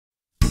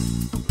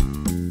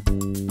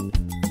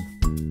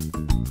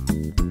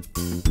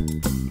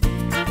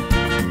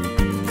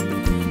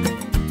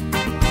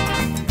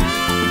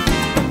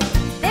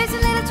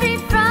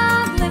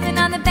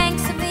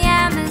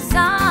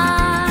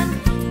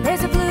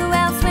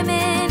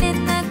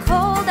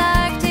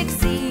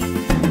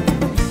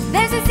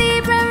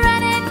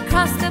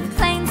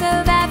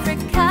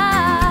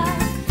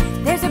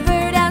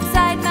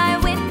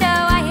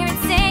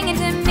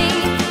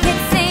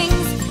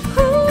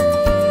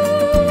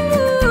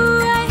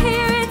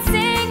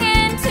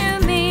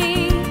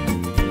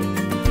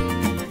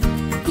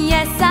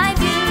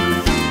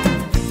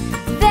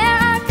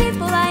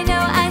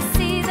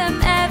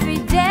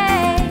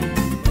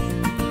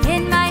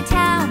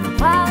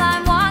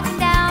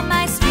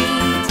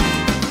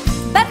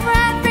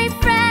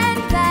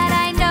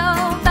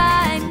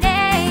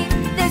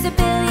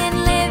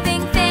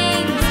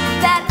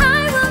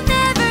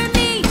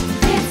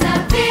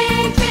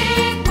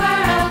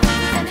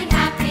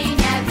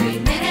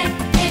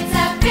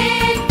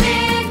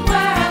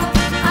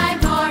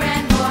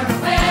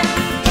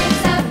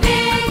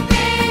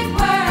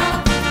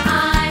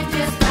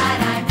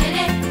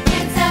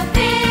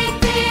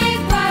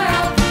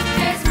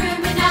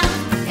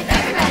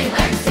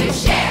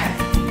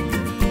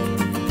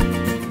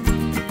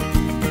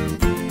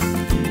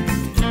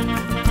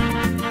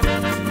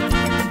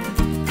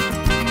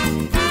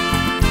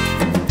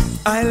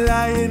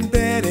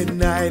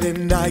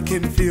I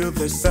can feel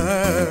the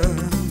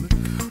sun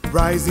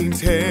rising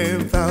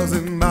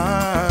 10,000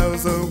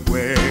 miles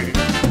away.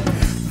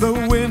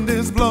 The wind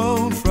is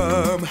blown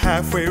from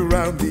halfway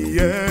around the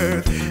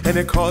earth, and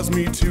it calls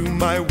me to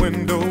my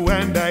window,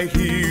 and I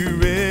hear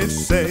it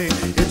say,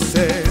 it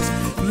says,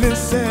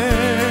 listen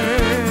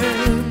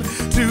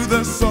to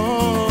the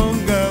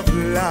song of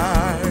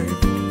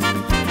life.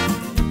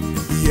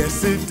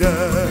 Yes, it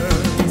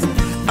does.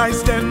 I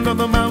stand on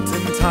the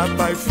mountaintop,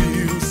 I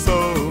feel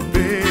so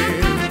big.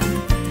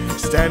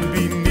 Stand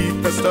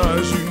beneath the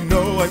stars, you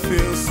know I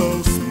feel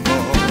so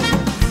small.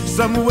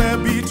 Somewhere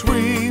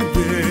between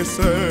this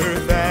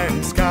earth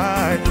and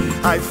sky,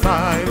 I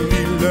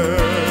finally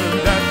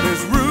learned that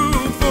there's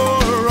room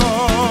for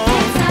all.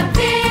 It's a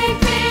big,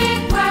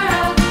 big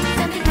world,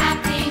 something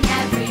happening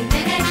every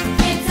minute.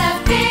 It's a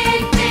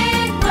big,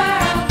 big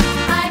world,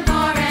 I'm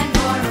more and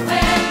more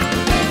aware.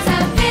 It's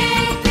a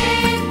big,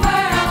 big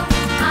world,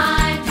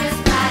 I'm just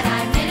glad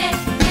I'm in it.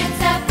 It's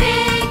a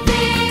big,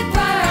 big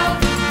world,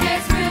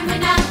 there's room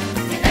enough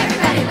if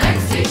everybody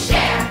learns to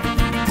share.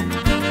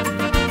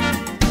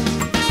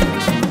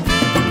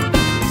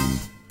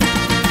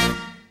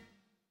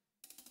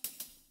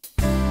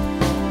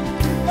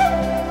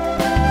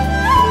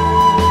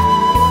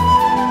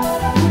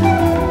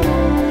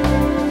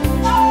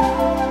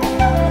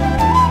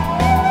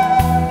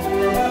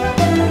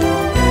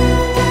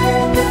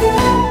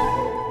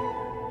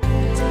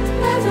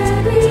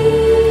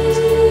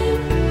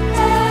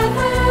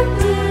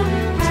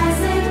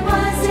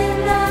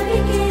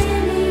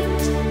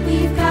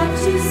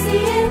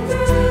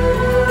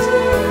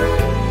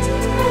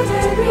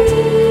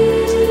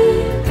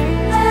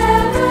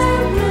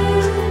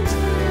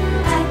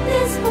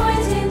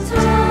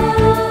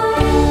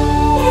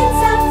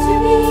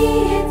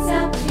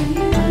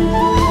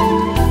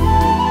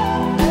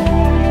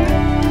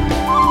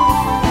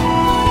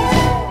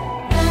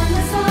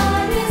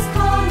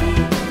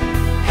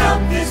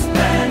 Help this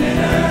planet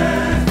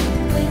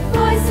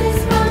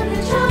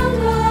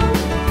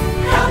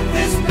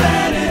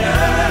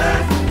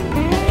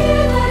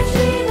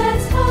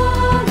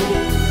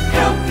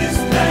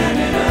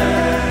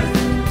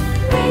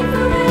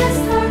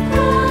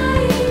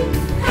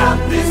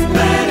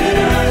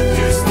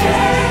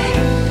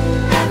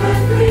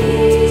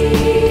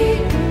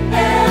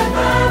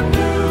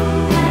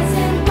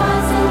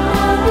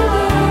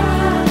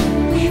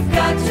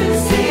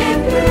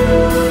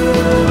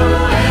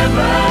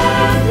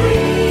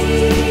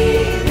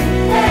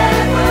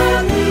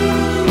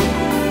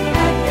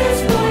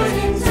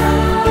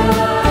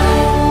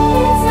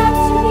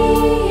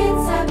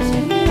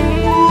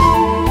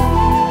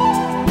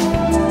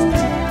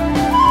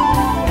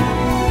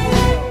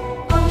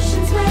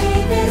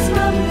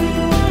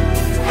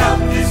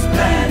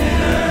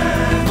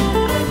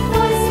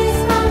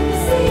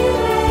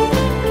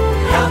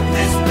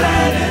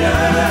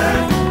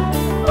Earth.